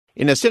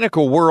In a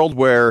cynical world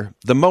where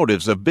the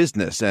motives of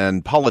business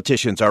and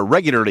politicians are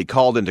regularly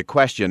called into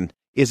question,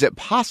 is it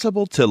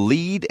possible to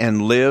lead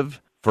and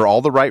live for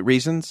all the right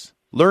reasons?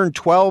 Learn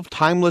 12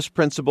 timeless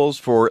principles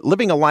for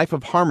living a life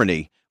of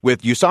harmony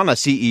with USANA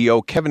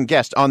CEO Kevin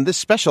Guest on this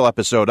special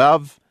episode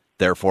of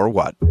Therefore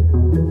What?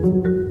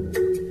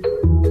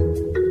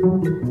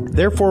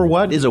 Therefore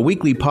What is a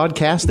weekly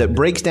podcast that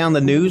breaks down the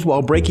news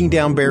while breaking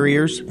down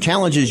barriers,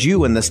 challenges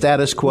you in the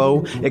status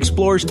quo,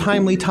 explores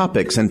timely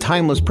topics and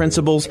timeless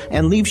principles,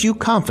 and leaves you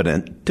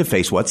confident to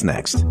face what's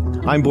next.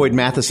 I'm Boyd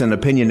Matheson,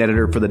 opinion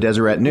editor for the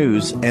Deseret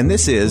News, and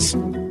this is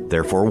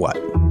Therefore What?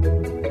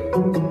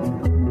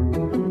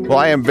 Well,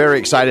 I am very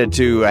excited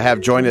to have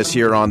join us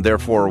here on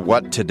Therefore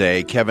What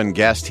today. Kevin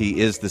Guest,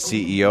 he is the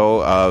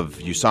CEO of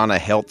USANA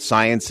Health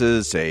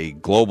Sciences, a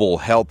global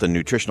health and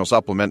nutritional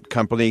supplement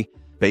company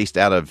based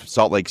out of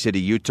Salt Lake City,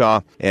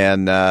 Utah.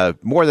 And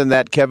more than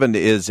that, Kevin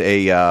is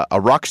a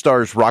rock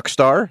star's rock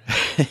star.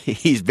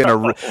 He's been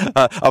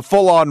a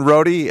full-on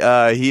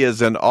roadie. He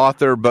is an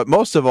author, but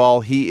most of all,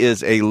 he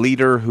is a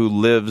leader who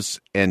lives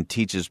and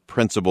teaches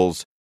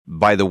principles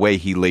by the way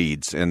he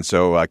leads. And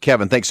so,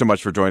 Kevin, thanks so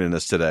much for joining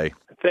us today.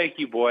 Thank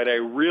you, Boyd. I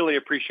really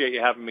appreciate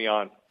you having me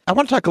on. I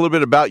want to talk a little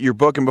bit about your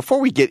book, and before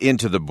we get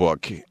into the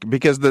book,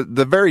 because the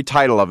very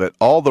title of it,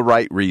 All the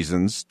Right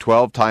Reasons,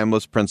 12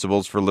 Timeless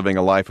Principles for Living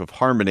a Life of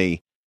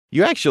Harmony,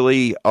 you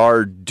actually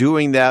are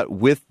doing that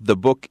with the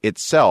book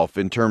itself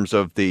in terms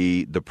of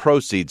the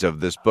proceeds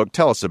of this book.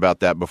 Tell us about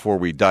that before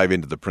we dive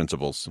into the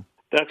principles.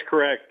 That's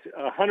correct.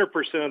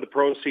 100% of the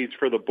proceeds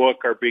for the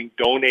book are being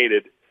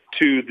donated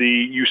to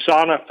the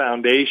USANA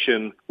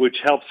Foundation, which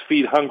helps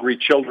feed hungry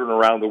children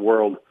around the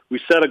world.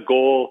 We set a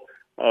goal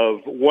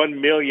of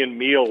 1 million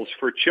meals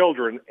for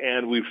children,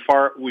 and we've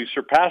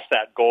surpassed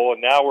that goal,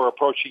 and now we're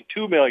approaching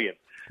 2 million.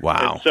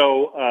 Wow. And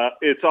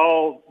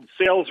so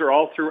sales are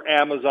all through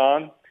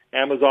Amazon,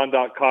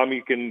 Amazon.com.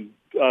 You can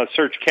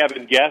search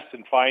Kevin Guest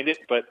and find it,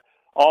 but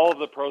all of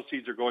the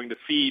proceeds are going to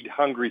feed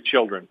hungry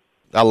children.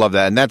 I love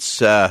that. And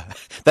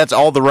that's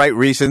all the right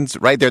reasons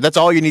right there. That's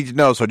all you need to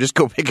know. So just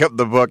go pick up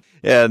the book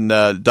and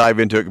dive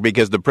into it,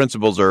 because the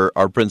principles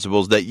are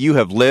principles that you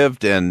have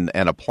lived and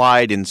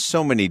applied in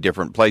so many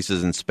different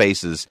places and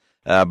spaces.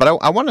 But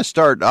I want to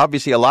start,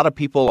 obviously, a lot of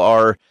people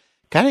are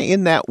kind of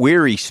in that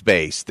weary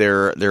space.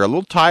 They're a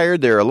little tired.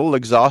 They're a little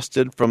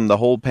exhausted from the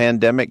whole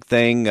pandemic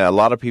thing. A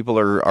lot of people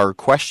are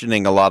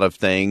questioning a lot of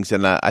things.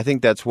 And I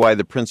think that's why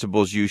the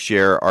principles you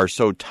share are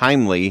so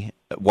timely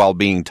while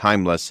being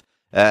timeless.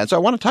 So I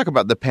want to talk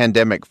about the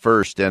pandemic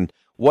first and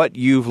what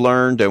you've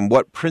learned and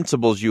what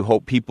principles you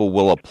hope people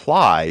will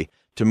apply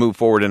to move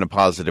forward in a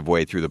positive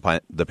way through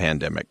the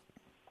pandemic.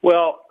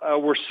 Well,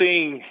 we're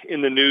seeing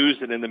in the news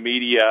and in the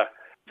media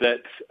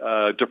that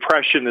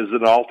depression is at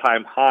an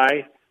all-time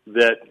high,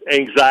 that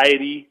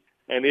anxiety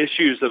and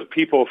issues of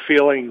people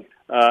feeling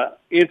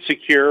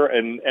insecure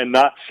and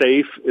not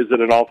safe is at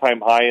an all-time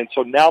high. And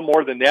so now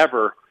more than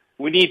ever,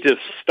 we need to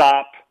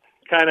stop,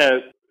 kind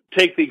of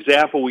take the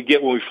example we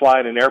get when we fly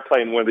in an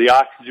airplane where the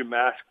oxygen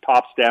mask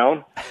pops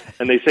down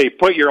and they say,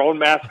 put your own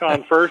mask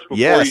on first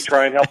before you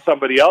try and help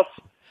somebody else.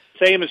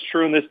 Same is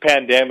true in this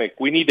pandemic.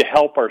 We need to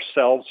help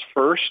ourselves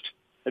first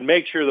and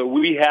make sure that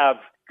we have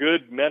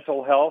good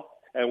mental health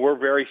and we're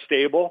very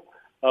stable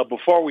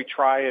before we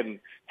try and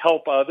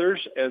help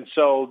others. And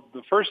so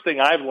the first thing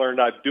I've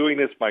learned, I'm doing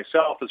this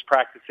myself, is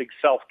practicing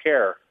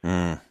self-care.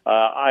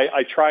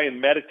 I try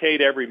and meditate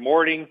every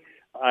morning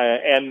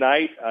and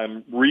night.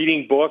 I'm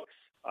reading books.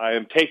 I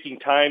am taking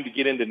time to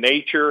get into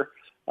nature.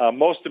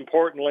 Most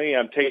importantly,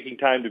 I'm taking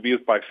time to be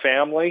with my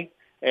family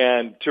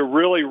and to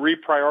really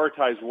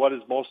reprioritize what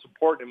is most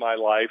important in my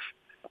life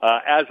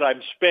as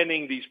I'm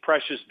spending these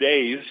precious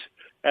days.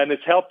 And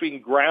it's helping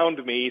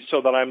ground me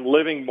so that I'm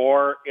living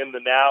more in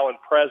the now and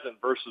present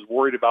versus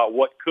worried about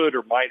what could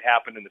or might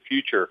happen in the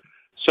future.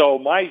 So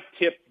my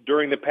tip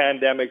during the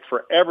pandemic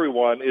for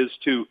everyone is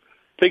to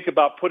think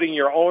about putting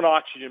your own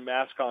oxygen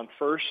mask on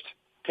first,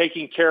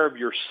 taking care of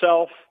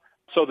yourself,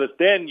 so that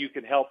then you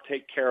can help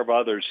take care of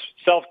others.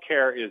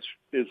 Self-care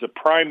is a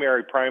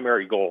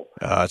primary goal.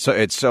 So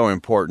it's so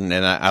important,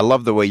 and I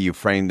love the way you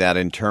frame that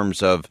in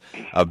terms of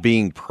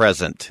being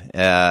present,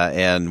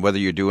 and whether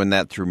you're doing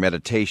that through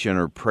meditation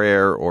or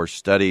prayer or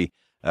study.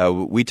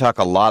 We talk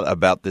a lot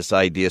about this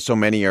idea. So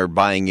many are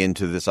buying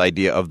into this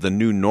idea of the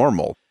new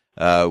normal,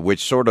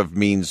 which sort of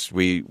means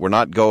we're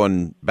not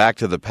going back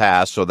to the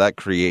past, so that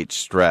creates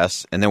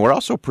stress. And then we're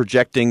also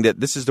projecting that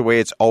this is the way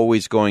it's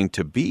always going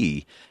to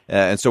be.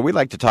 And so we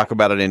like to talk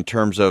about it in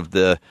terms of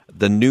the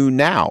new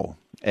now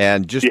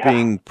and just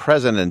being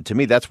present. And to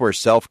me, that's where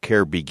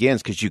self-care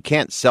begins, because you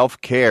can't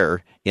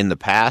self-care in the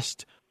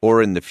past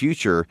or in the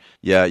future.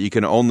 Yeah, you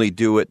can only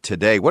do it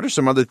today. What are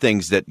some other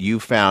things that you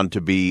found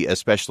to be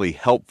especially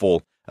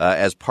helpful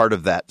as part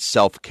of that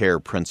self-care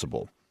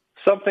principle?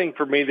 Something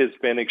for me that's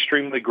been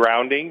extremely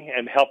grounding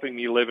and helping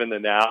me live in the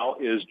now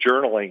is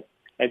journaling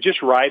and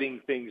just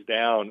writing things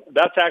down.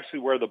 That's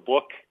actually where the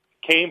book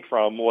came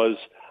from. Was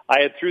I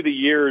had through the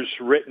years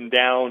written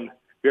down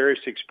various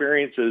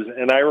experiences,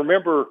 and I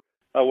remember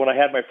when I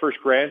had my first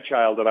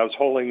grandchild and I was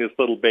holding this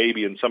little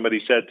baby, and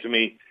somebody said to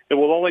me, it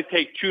will only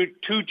take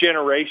two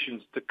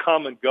generations to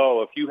come and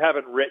go. If you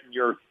haven't written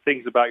your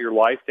things about your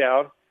life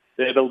down,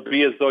 then it'll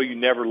be as though you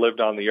never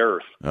lived on the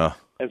earth. Oh.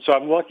 And so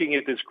I'm looking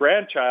at this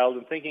grandchild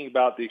and thinking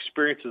about the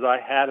experiences I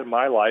had in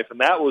my life,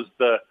 and that was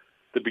the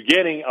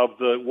beginning of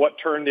what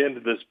turned into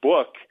this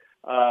book,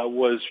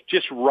 was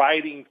just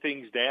writing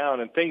things down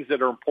and things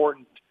that are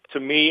important to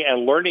me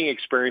and learning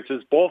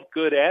experiences, both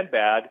good and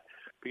bad,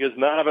 because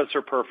none of us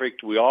are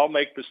perfect. We all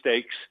make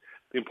mistakes.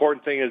 The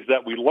important thing is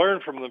that we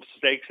learn from the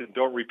mistakes and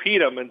don't repeat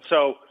them. And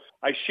so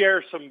I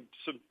share some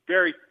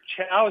very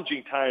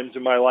challenging times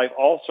in my life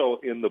also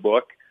in the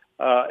book.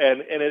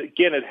 And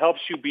again, it helps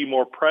you be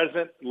more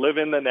present, live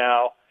in the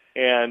now,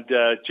 and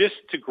just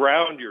to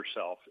ground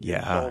yourself. Yeah.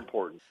 It's so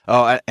important.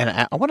 Oh, and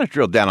I want to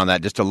drill down on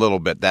that just a little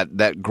bit.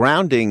 That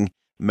grounding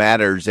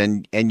matters.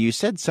 And you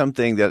said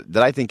something that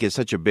I think is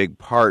such a big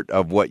part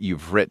of what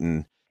you've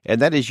written. And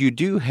that is, you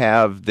do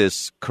have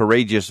this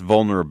courageous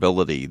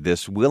vulnerability,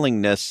 this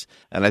willingness,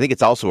 and I think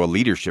it's also a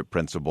leadership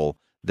principle,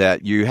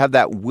 that you have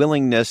that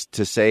willingness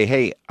to say,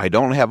 hey, I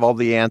don't have all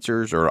the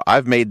answers, or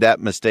I've made that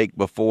mistake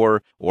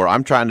before, or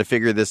I'm trying to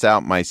figure this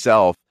out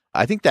myself.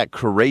 I think that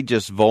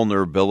courageous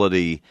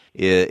vulnerability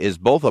is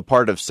both a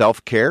part of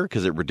self-care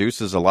because it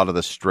reduces a lot of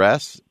the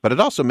stress, but it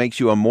also makes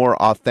you a more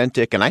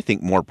authentic and I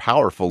think more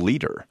powerful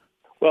leader.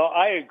 Well,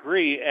 I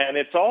agree, and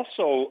it's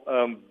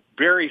also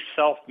very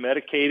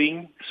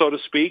self-medicating, so to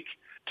speak,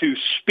 to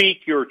speak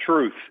your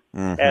truth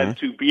and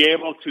to be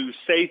able to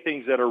say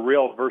things that are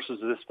real versus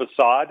this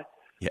facade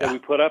that we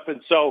put up.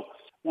 And so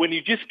when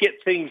you just get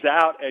things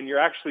out and you're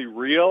actually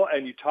real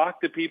and you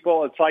talk to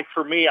people, it's like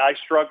for me, I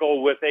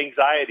struggle with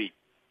anxiety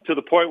to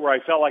the point where I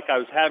felt like I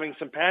was having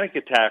some panic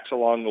attacks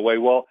along the way.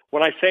 Well,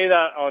 when I say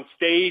that on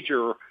stage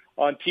or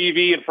on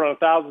TV in front of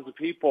thousands of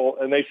people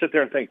and they sit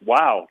there and think,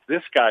 wow,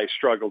 this guy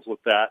struggles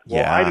with that.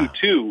 Well, I do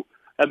too.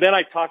 And then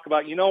I talk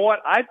about, you know what?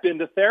 I've been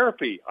to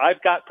therapy.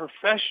 I've got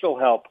professional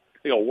help.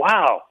 They go,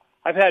 wow.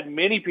 I've had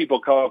many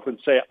people come up and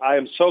say, I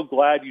am so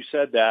glad you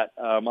said that.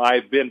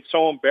 I've been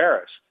so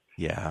embarrassed.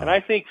 Yeah. And I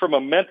think from a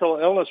mental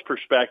illness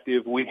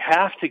perspective, we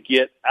have to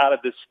get out of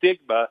the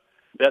stigma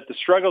that the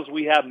struggles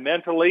we have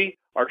mentally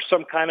are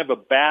some kind of a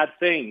bad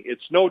thing.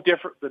 It's no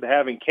different than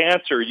having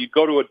cancer. You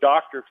go to a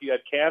doctor if you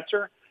had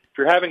cancer. If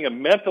you're having a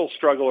mental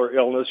struggle or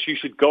illness, you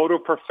should go to a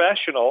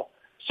professional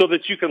so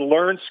that you can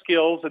learn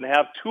skills and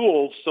have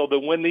tools so that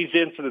when these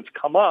incidents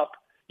come up,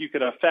 you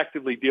can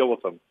effectively deal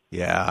with them.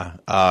 Yeah,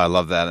 I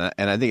love that.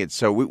 And I think it's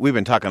so we've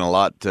been talking a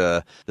lot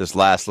this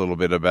last little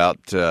bit about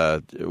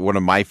one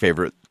of my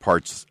favorite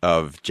parts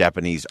of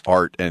Japanese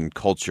art and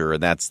culture,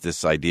 and that's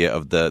this idea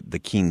of the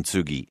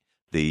kintsugi,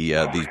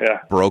 these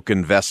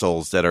broken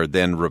vessels that are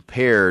then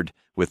repaired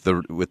with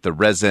the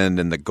resin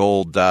and the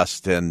gold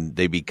dust, and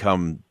they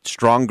become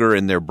stronger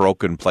in their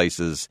broken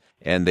places,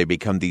 and they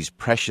become these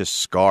precious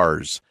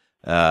scars.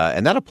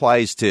 And that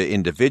applies to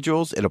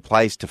individuals. It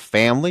applies to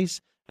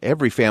families.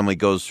 Every family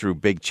goes through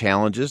big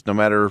challenges, no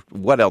matter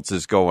what else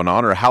is going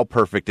on or how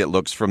perfect it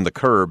looks from the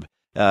curb.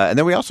 And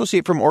then we also see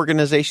it from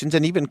organizations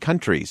and even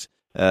countries,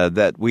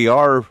 that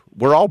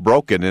we're all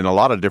broken in a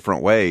lot of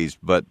different ways,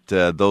 but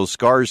those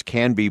scars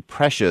can be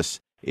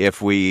precious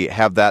if we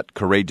have that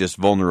courageous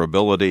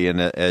vulnerability. And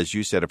as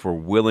you said, if we're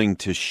willing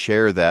to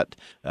share that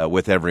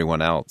with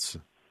everyone else.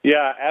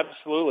 Yeah,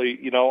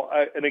 absolutely. You know,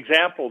 an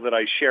example that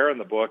I share in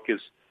the book is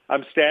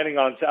I'm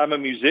a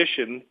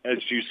musician, as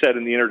you said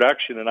in the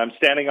introduction, and I'm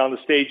standing on the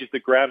stage at the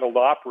Grand Ole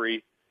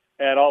Opry,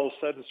 and all of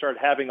a sudden start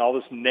having all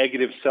this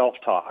negative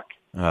self-talk.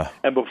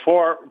 And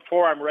before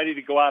I'm ready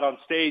to go out on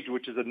stage,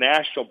 which is a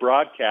national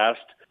broadcast,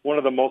 one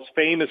of the most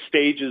famous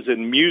stages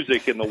in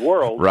music in the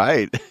world,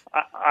 right?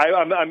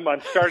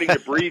 I'm starting to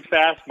breathe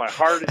fast. My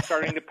heart is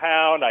starting to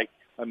pound.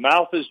 My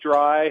mouth is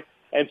dry.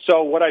 And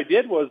so what I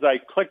did was I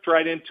clicked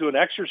right into an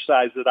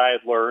exercise that I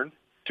had learned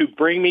to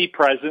bring me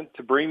present,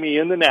 to bring me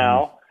in the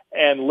now.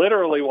 And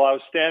literally, while I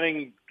was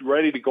standing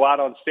ready to go out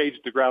on stage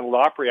at the Grand Ole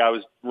Opry, I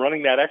was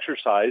running that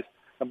exercise.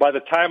 And by the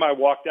time I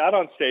walked out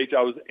on stage,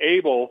 I was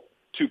able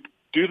to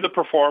do the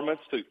performance,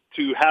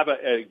 to have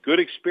a good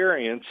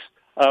experience.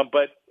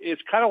 But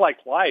it's kind of like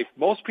life.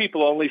 Most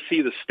people only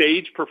see the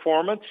stage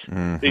performance.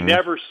 They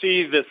never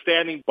see the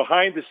standing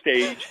behind the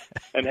stage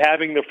and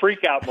having the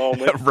freak out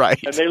moment. Right.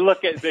 And they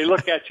look at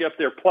you up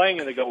there playing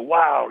and they go,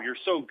 wow, you're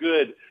so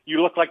good.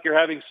 You look like you're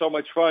having so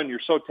much fun. You're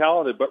so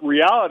talented. But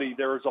reality,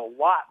 there is a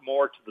lot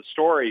more to the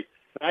story.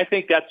 And I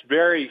think that's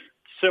very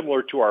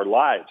similar to our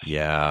lives.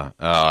 Yeah.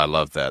 Oh, I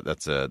love that.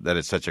 That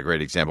is such a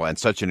great example and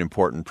such an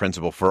important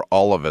principle for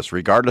all of us,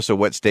 regardless of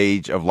what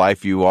stage of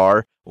life you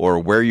are or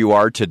where you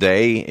are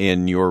today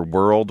in your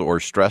world or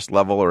stress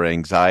level or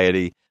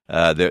anxiety.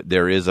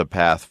 There is a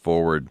path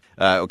forward.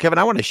 Kevin,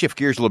 I want to shift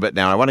gears a little bit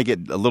now. I want to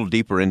get a little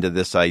deeper into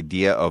this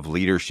idea of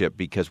leadership,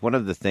 because one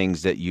of the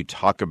things that you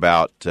talk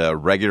about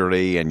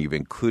regularly, and you've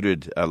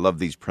included, I love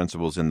these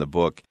principles in the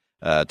book,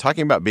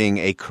 talking about being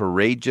a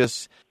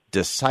courageous,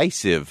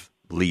 decisive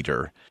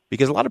leader,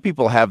 because a lot of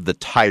people have the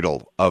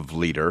title of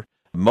leader,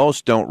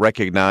 most don't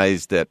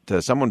recognize that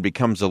someone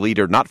becomes a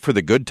leader not for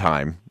the good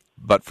time,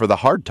 but for the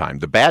hard time,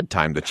 the bad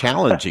time, the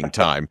challenging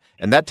time.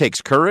 And that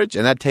takes courage,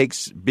 and that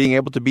takes being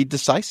able to be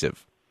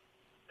decisive.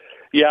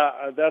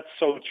 Yeah, that's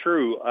so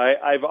true.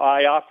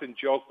 I often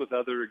joke with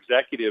other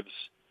executives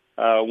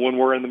when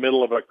we're in the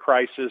middle of a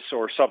crisis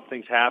or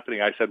something's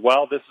happening. I said,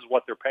 well, this is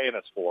what they're paying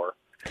us for.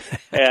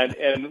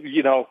 and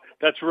you know,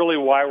 that's really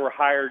why we're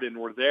hired and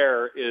we're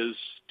there, is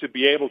to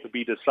be able to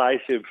be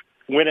decisive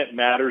when it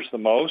matters the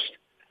most.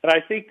 And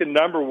I think the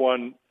number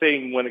one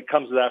thing when it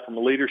comes to that from a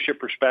leadership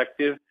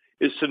perspective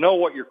is to know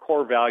what your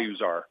core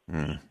values are.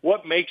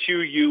 What makes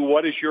you you,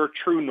 what is your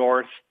true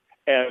north,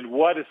 and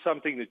what is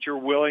something that you're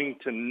willing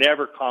to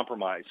never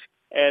compromise.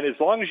 And as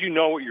long as you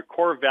know what your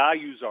core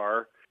values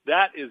are,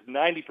 that is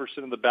 90%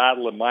 of the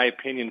battle, in my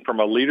opinion, from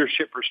a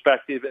leadership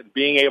perspective and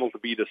being able to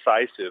be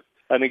decisive.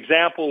 An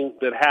example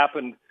that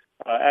happened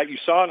at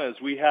USANA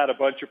is we had a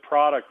bunch of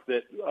product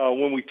that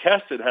when we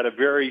tested had a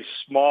very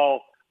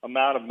small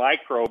amount of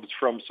microbes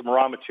from some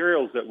raw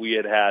materials that we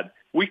had.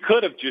 We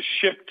could have just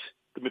shipped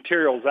the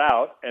materials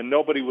out and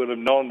nobody would have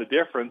known the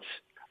difference.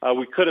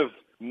 We could have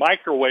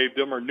microwaved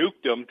them or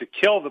nuked them to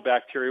kill the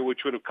bacteria, which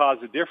would have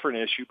caused a different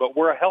issue. But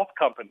we're a health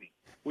company.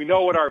 We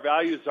know what our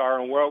values are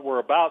and what we're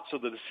about. So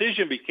the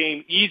decision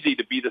became easy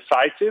to be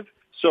decisive.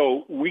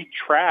 So we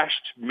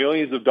trashed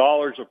millions of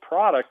dollars of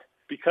product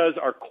because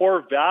our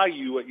core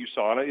value at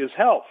USANA is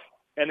health.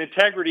 And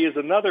integrity is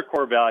another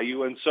core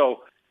value. And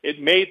so it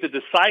made the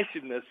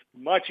decisiveness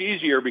much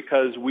easier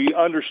because we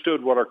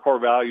understood what our core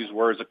values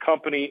were as a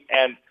company,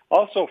 and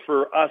also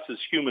for us as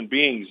human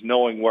beings,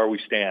 knowing where we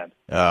stand.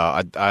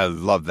 I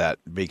love that,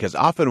 because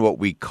often what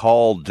we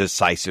call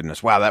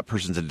decisiveness, wow, that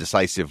person's a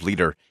decisive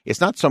leader,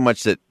 it's not so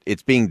much that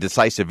it's being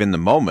decisive in the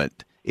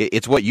moment.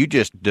 It's what you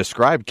just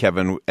described,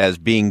 Kevin, as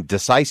being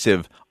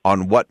decisive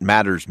on what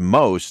matters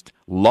most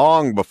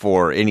long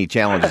before any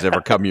challenges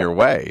ever come your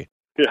way.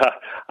 Yeah,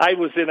 I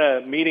was in a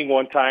meeting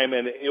one time,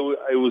 and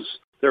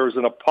there was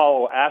an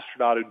Apollo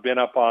astronaut who'd been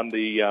up on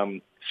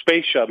the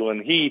space shuttle,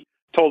 and he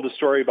told a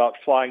story about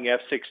flying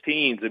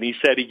F-16s, and he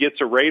said he gets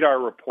a radar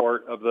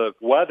report of the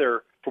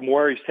weather from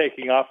where he's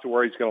taking off to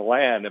where he's going to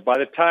land. And by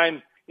the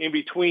time in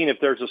between, if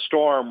there's a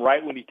storm,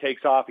 right when he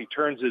takes off, he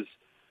turns his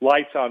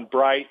lights on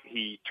bright,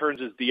 he turns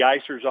his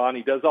de-icers on,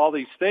 he does all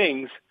these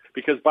things,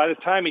 because by the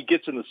time he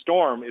gets in the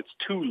storm, it's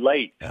too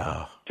late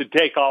to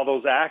take all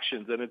those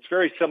actions. And it's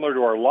very similar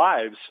to our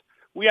lives.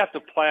 We have to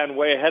plan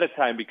way ahead of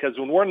time, because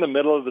when we're in the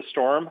middle of the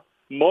storm,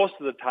 most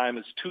of the time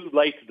it's too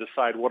late to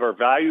decide what our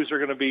values are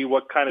going to be,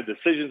 what kind of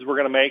decisions we're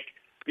going to make,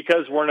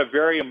 because we're in a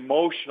very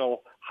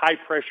emotional,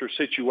 high-pressure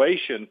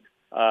situation.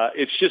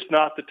 It's just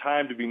not the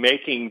time to be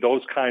making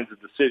those kinds of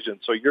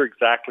decisions. So you're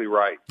exactly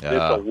right. It's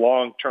a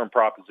long-term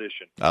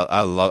proposition.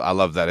 I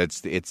love that.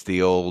 It's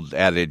the old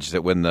adage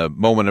that when the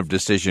moment of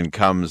decision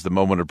comes, the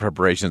moment of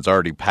preparation's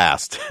already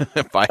passed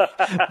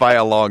by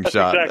a long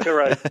shot. That's exactly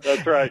right.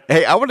 That's right.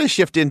 Hey, I want to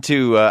shift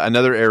into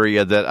another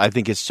area that I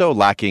think is so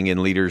lacking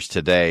in leaders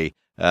today.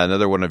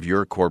 Another one of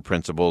your core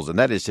principles, and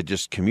that is to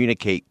just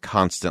communicate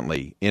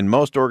constantly. In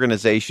most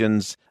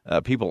organizations,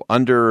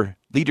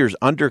 leaders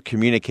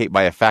under-communicate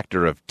by a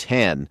factor of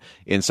 10.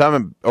 In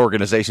some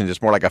organizations,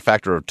 it's more like a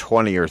factor of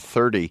 20 or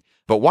 30.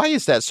 But why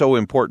is that so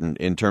important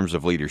in terms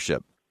of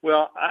leadership?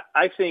 Well,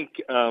 I think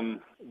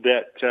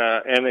that,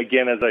 and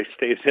again, as I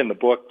stated in the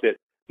book, that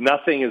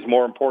nothing is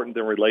more important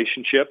than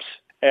relationships.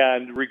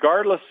 And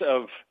regardless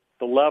of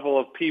the level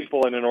of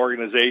people in an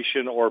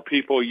organization or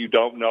people you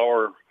don't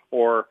know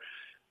or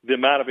the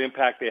amount of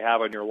impact they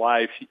have on your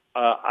life,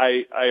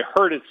 I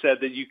heard it said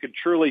that you can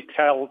truly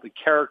tell the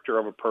character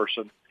of a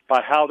person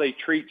by how they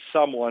treat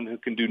someone who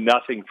can do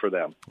nothing for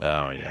them.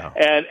 Oh, yeah.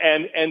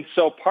 And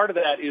so part of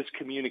that is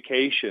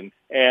communication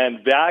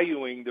and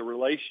valuing the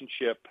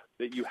relationship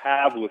that you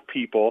have with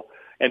people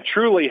and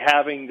truly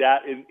having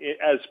that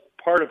as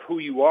part of who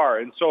you are.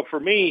 And so for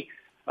me,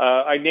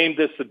 I named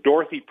this the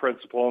Dorothy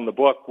Principle in the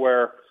book,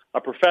 where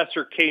a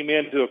professor came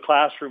into a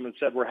classroom and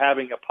said, we're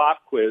having a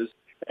pop quiz,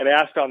 and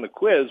asked on the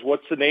quiz,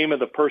 what's the name of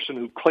the person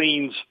who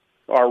cleans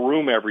our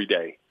room every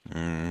day?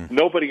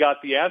 Nobody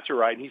got the answer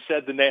right. And he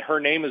said her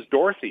name is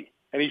Dorothy.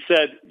 And he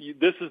said,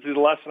 this is the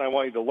lesson I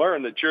want you to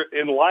learn, that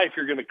in life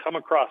you're going to come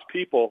across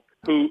people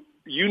who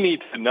you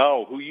need to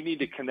know, who you need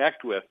to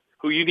connect with,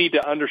 who you need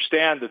to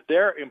understand that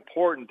they're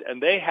important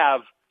and they have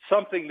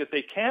something that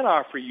they can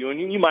offer you, and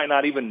you might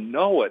not even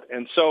know it.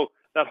 And so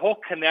that whole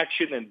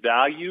connection and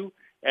value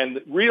and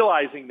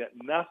realizing that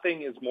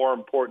nothing is more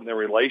important than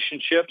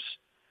relationships.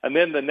 And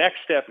then the next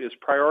step is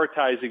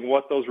prioritizing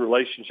what those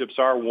relationships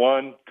are.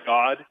 One,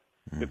 God.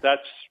 If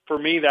that's, for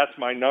me, that's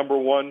my number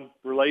one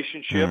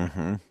relationship.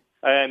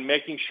 And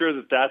making sure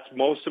that that's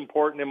most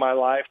important in my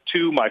life.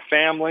 Two, my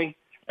family.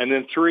 And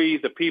then three,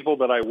 the people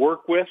that I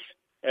work with.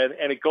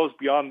 And it goes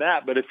beyond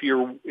that. But if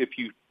you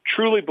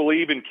truly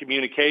believe in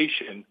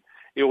communication,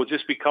 it will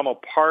just become a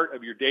part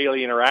of your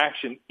daily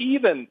interaction.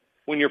 Even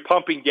when you're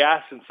pumping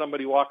gas and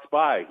somebody walks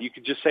by, you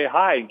could just say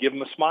hi and give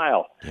them a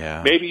smile.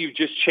 Yeah. Maybe you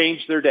just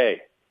changed their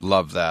day.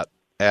 Love that.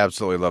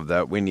 Absolutely love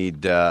that. We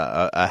need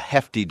a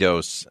hefty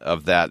dose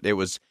of that. It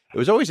was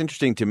always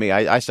interesting to me.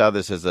 I saw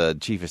this as a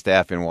chief of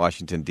staff in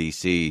Washington,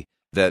 D.C.,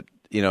 that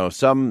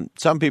some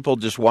people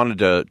just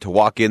wanted to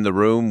walk in the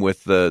room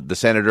with the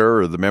senator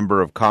or the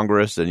member of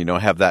Congress and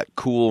have that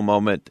cool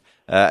moment.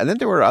 And then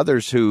there were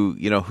others who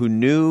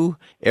knew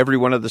every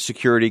one of the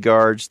security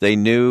guards. They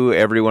knew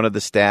every one of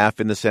the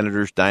staff in the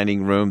senator's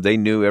dining room. They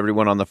knew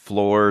everyone on the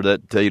floor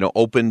that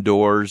opened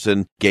doors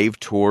and gave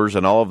tours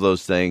and all of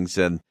those things.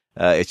 And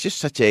it's just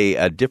such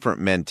a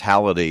different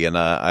mentality. And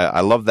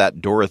I love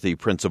that Dorothy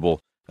principle.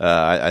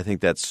 I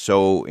think that's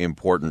so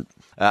important.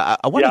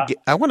 I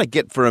want to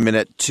get for a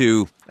minute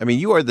to,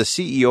 you are the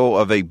CEO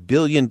of a $1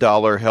 billion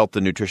health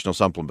and nutritional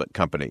supplement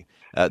company.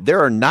 There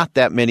are not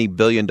that many $1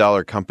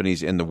 billion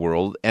companies in the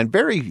world, and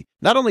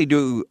not only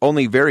do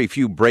only very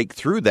few break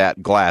through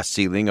that glass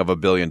ceiling of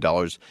 $1 billion,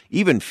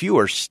 even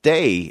fewer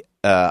stay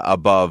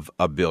above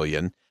 $1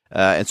 billion.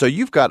 And so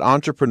you've got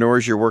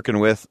entrepreneurs you're working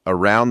with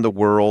around the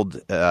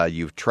world.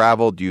 You've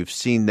traveled, you've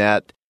seen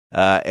that.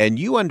 And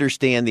you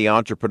understand the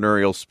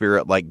entrepreneurial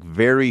spirit like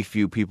very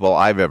few people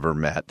I've ever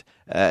met.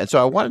 And so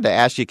I wanted to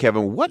ask you,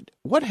 Kevin,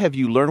 what have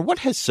you learned? What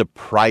has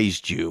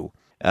surprised you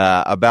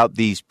about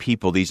these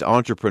people, these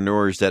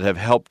entrepreneurs that have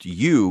helped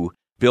you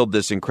build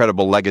this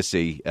incredible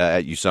legacy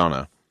at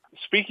USANA?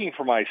 Speaking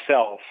for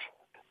myself,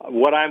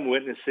 what I'm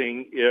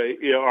witnessing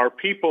are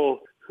people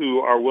who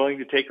are willing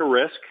to take a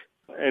risk.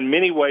 In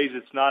many ways,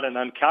 it's not an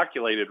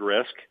uncalculated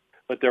risk,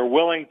 but they're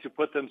willing to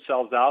put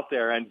themselves out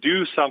there and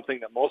do something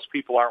that most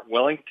people aren't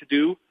willing to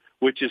do,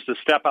 which is to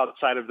step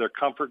outside of their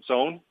comfort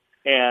zone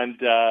and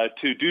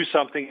to do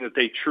something that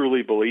they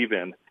truly believe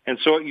in. And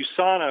so at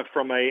USANA,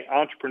 from an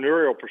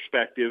entrepreneurial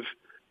perspective,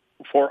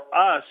 for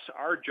us,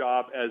 our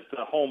job as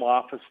the home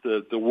office,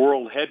 the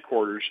world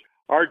headquarters,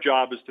 our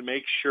job is to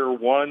make sure,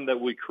 one, that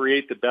we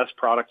create the best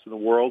products in the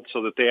world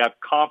so that they have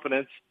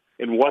confidence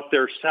in what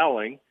they're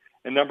selling,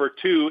 and number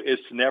two is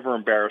to never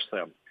embarrass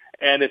them.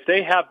 And if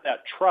they have that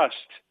trust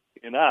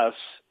in us,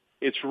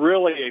 it's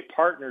really a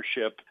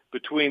partnership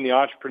between the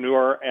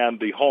entrepreneur and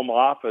the home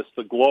office,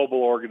 the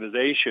global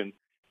organization.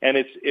 And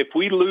if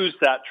we lose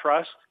that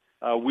trust,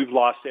 we've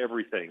lost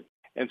everything.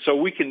 And so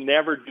we can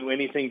never do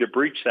anything to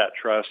breach that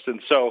trust.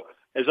 And so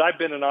as I've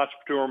been an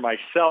entrepreneur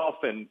myself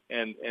and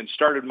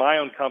started my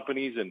own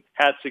companies and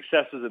had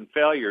successes and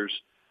failures,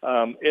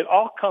 it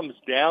all comes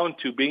down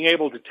to being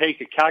able to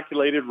take a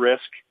calculated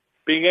risk,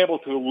 being able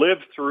to live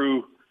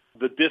through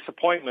the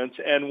disappointments.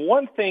 And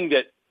one thing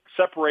that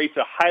separates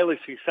a highly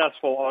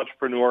successful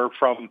entrepreneur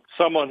from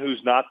someone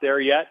who's not there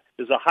yet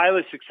is a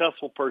highly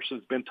successful person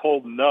has been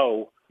told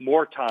no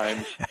more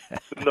times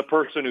than the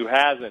person who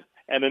hasn't.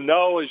 And a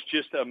no is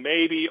just a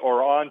maybe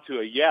or on to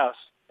a yes,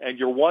 and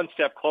you're one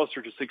step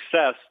closer to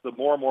success the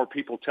more and more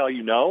people tell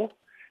you no.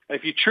 And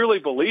if you truly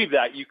believe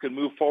that, you can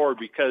move forward,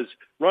 because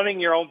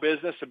running your own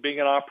business and being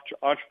an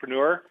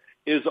entrepreneur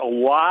is a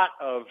lot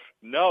of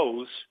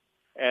no's,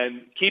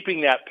 and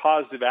keeping that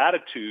positive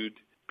attitude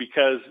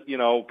because,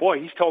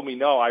 boy, he's told me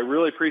no. I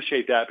really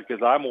appreciate that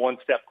because I'm one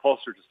step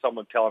closer to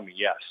someone telling me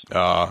yes.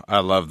 Oh, I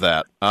love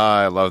that.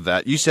 I love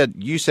that. You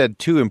said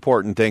two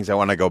important things I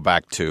want to go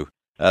back to.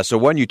 So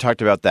one, you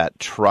talked about that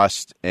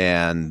trust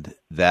and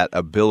that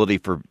ability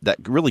for that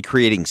really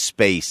creating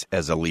space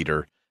as a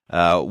leader.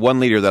 One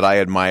leader that I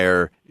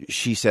admire,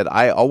 she said,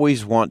 I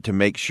always want to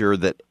make sure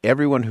that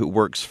everyone who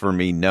works for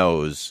me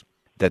knows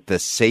that the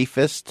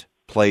safest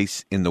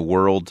place in the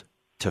world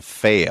to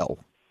fail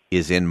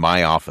is in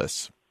my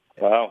office.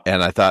 Wow.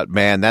 And I thought,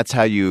 man, that's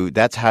how you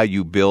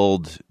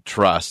build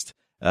trust.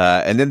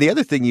 And then the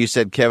other thing you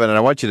said, Kevin, and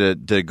I want you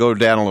to go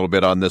down a little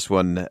bit on this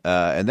one,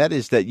 and that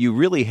is that you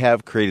really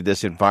have created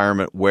this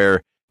environment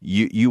where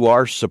you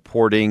are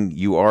supporting,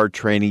 you are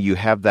training, you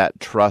have that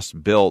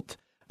trust built.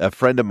 A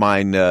friend of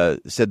mine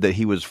said that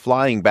he was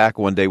flying back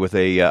one day with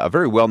a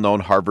very well-known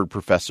Harvard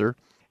professor,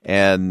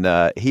 and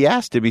he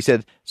asked him, he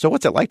said, so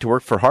what's it like to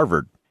work for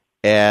Harvard?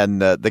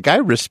 And the guy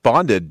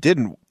responded,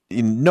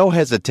 no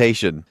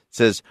hesitation,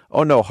 says,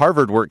 oh, no,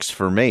 Harvard works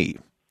for me.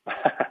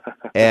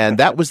 And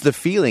that was the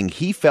feeling.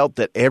 He felt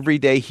that every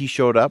day he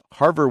showed up,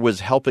 Harvard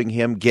was helping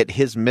him get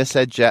his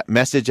message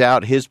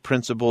out, his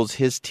principles,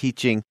 his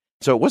teaching.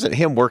 So it wasn't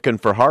him working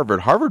for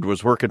Harvard. Harvard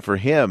was working for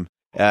him.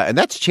 And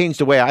that's changed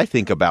the way I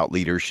think about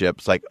leadership.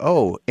 It's like,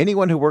 oh,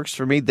 anyone who works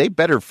for me, they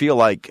better feel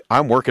like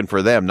I'm working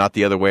for them, not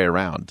the other way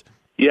around.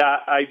 Yeah,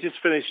 I just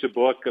finished a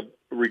book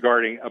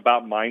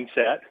about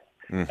mindset.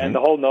 Mm-hmm. And the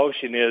whole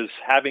notion is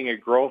having a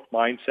growth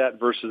mindset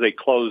versus a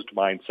closed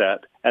mindset.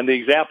 And the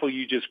example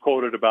you just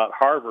quoted about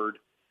Harvard,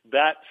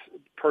 that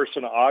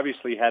person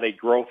obviously had a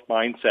growth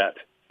mindset.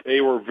 They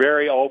were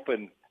very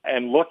open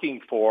and looking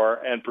for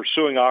and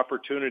pursuing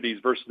opportunities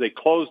versus a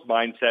closed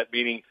mindset,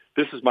 meaning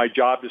this is my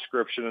job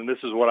description and this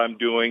is what I'm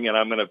doing and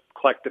I'm going to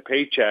collect a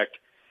paycheck.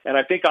 And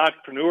I think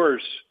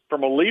entrepreneurs,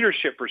 from a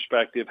leadership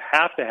perspective,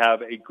 have to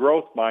have a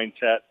growth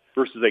mindset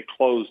versus a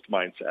closed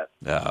mindset.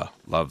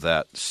 Love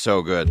that.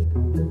 So good.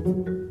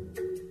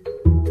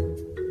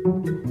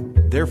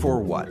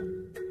 Therefore what?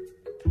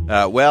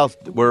 Well,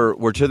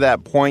 we're to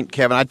that point,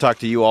 Kevin. I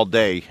talked to you all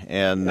day,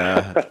 and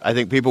I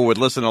think people would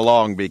listen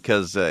along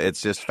because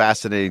it's just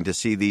fascinating to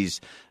see these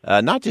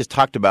not just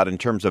talked about in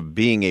terms of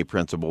being a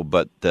principal,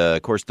 but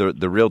of course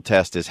the real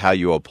test is how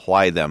you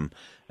apply them.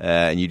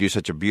 And you do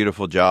such a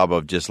beautiful job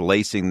of just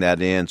lacing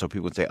that in so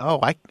people can say, oh,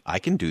 I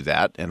can do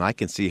that, and I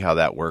can see how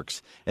that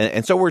works.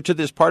 And so we're to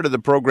this part of the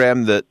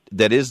program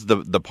that is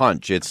the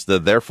punch. It's the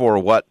therefore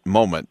what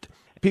moment.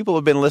 People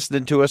have been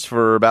listening to us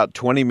for about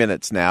 20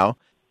 minutes now.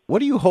 What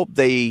do you hope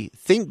they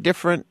think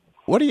different?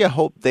 What do you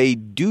hope they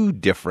do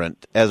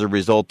different as a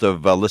result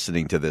of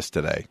listening to this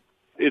today?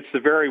 It's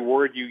the very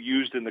word you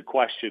used in the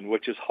question,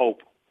 which is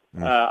hope.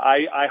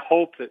 I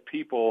hope that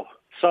people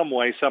some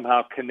way,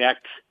 somehow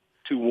connect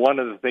to one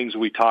of the things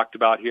we talked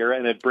about here,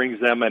 and it brings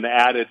them an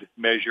added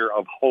measure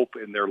of hope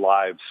in their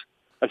lives.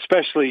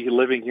 Especially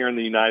living here in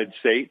the United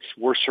States,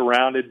 we're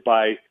surrounded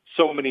by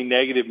so many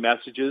negative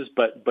messages,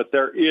 but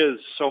there is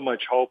so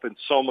much hope and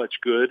so much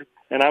good.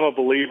 And I'm a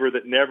believer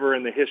that never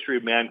in the history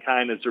of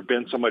mankind has there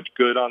been so much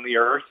good on the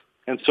earth.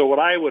 And so what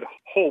I would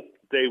hope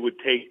they would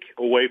take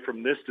away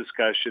from this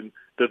discussion,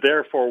 the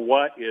therefore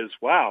what is,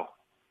 wow,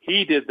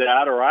 he did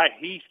that, or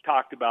he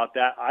talked about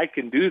that, I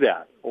can do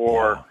that.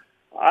 Or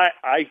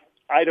I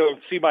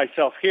don't see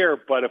myself here,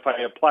 but if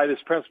I apply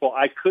this principle,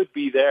 I could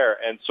be there.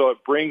 And so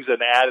it brings an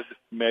added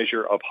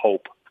measure of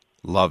hope.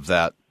 Love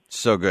that.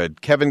 So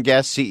good. Kevin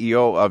Guest,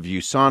 CEO of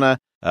USANA.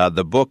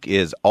 The book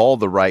is All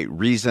the Right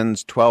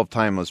Reasons, 12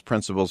 Timeless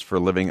Principles for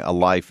Living a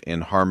Life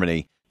in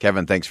Harmony.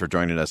 Kevin, thanks for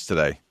joining us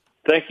today.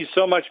 Thank you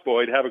so much,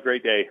 Boyd. Have a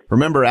great day.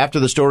 Remember, after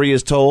the story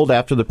is told,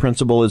 after the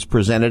principle is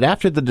presented,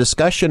 after the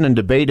discussion and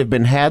debate have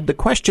been had, the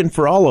question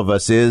for all of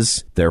us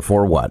is,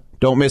 therefore what?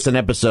 Don't miss an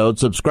episode.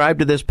 Subscribe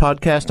to this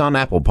podcast on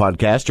Apple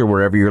Podcast or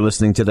wherever you're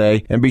listening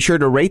today. And be sure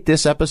to rate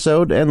this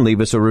episode and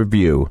leave us a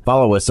review.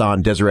 Follow us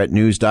on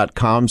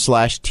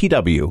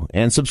DeseretNews.com/TW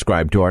and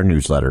subscribe to our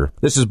newsletter.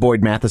 This is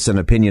Boyd Matheson,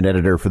 opinion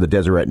editor for the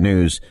Deseret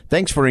News.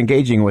 Thanks for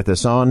engaging with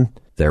us on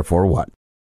Therefore What?